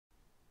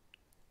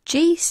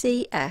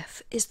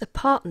GCF is the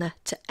partner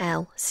to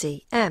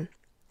LCM.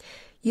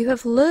 You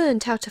have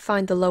learned how to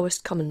find the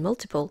lowest common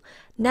multiple.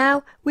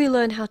 Now we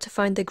learn how to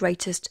find the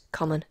greatest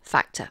common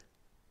factor.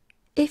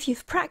 If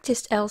you've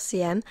practiced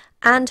LCM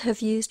and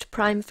have used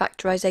prime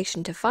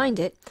factorization to find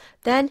it,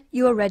 then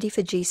you are ready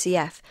for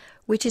GCF,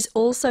 which is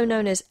also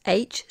known as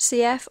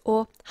HCF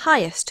or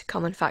highest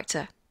common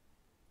factor.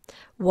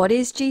 What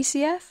is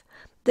GCF?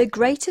 The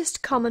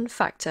greatest common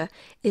factor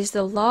is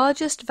the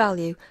largest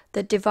value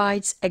that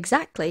divides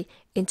exactly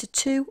into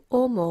two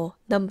or more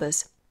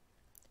numbers.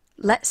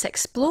 Let's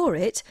explore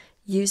it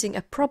using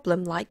a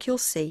problem like you'll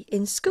see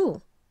in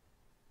school.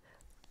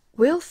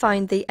 We'll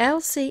find the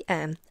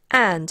LCM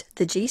and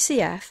the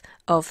GCF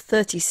of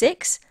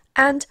 36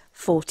 and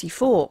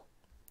 44.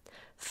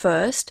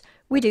 First,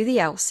 we do the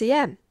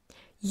LCM.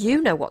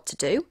 You know what to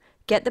do.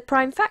 Get the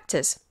prime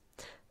factors.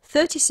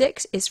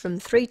 36 is from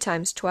 3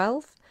 times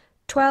 12.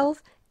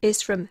 12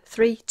 is from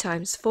 3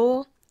 times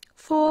 4.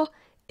 4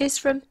 is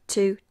from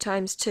 2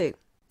 times 2.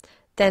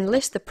 Then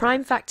list the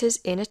prime factors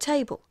in a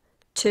table.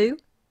 2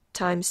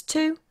 times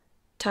 2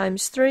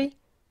 times 3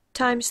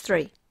 times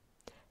 3.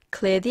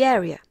 Clear the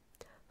area.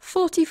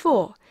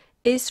 44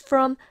 is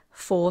from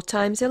 4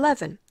 times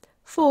 11.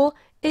 4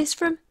 is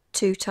from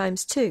 2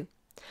 times 2.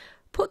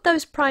 Put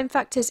those prime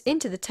factors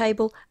into the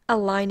table,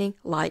 aligning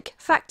like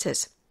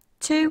factors.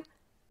 2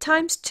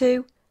 times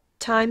 2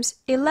 times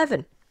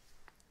 11.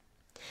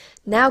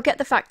 Now get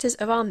the factors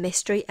of our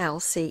mystery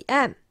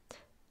LCM.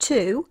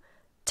 2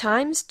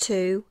 times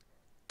 2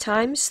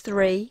 times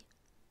 3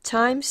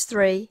 times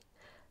 3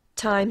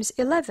 times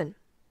 11.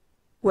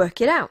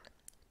 Work it out.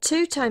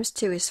 2 times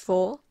 2 is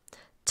 4,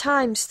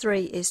 times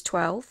 3 is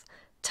 12,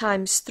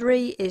 times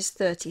 3 is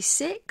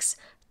 36,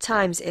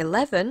 times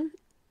 11.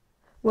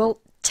 Well,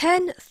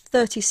 10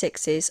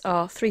 36s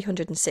are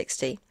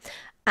 360,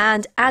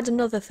 and add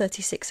another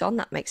 36 on,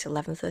 that makes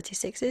 11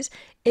 36s,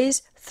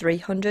 is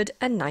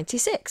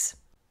 396.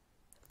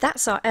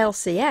 That's our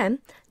LCM.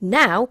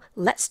 Now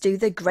let's do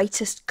the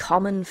greatest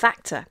common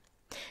factor.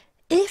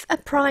 If a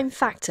prime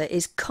factor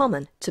is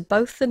common to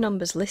both the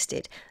numbers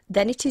listed,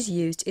 then it is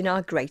used in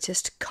our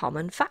greatest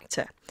common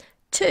factor.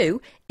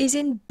 2 is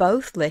in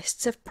both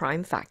lists of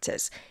prime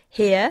factors,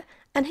 here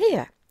and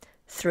here.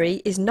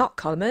 3 is not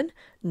common,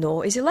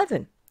 nor is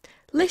 11.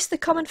 List the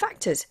common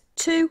factors,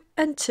 2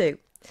 and 2.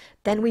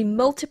 Then we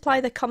multiply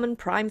the common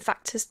prime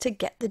factors to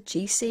get the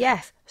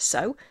GCF.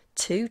 So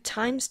 2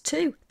 times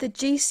 2, the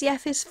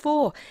GCF is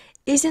 4.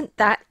 Isn't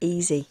that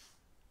easy?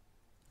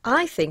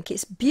 I think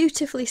it's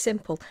beautifully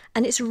simple,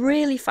 and it's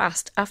really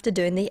fast after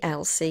doing the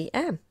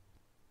LCM.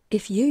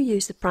 If you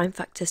use the prime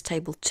factors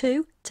table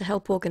too to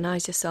help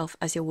organise yourself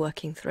as you're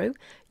working through,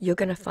 you're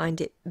going to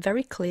find it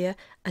very clear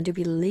and you'll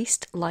be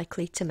least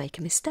likely to make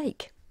a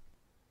mistake.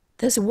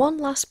 There's one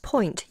last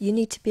point you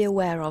need to be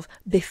aware of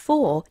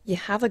before you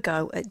have a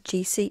go at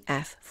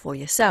GCF for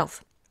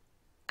yourself.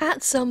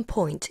 At some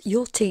point,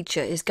 your teacher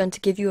is going to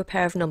give you a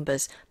pair of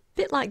numbers, a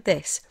bit like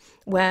this,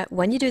 where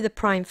when you do the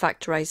prime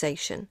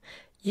factorisation,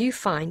 you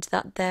find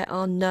that there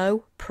are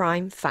no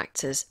prime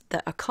factors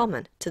that are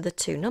common to the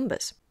two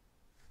numbers.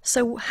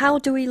 So how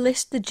do we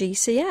list the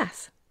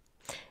GCF?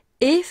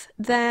 If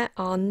there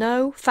are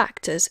no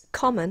factors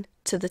common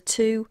to the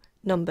two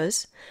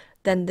numbers,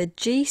 then the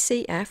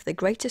GCF, the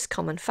greatest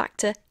common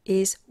factor,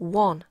 is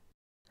 1.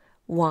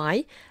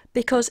 Why?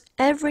 Because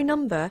every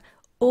number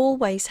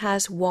always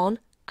has 1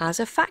 as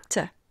a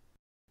factor.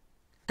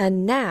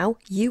 And now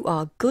you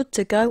are good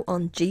to go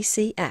on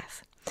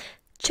GCF.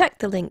 Check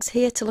the links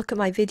here to look at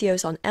my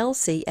videos on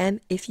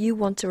LCM if you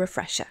want a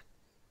refresher.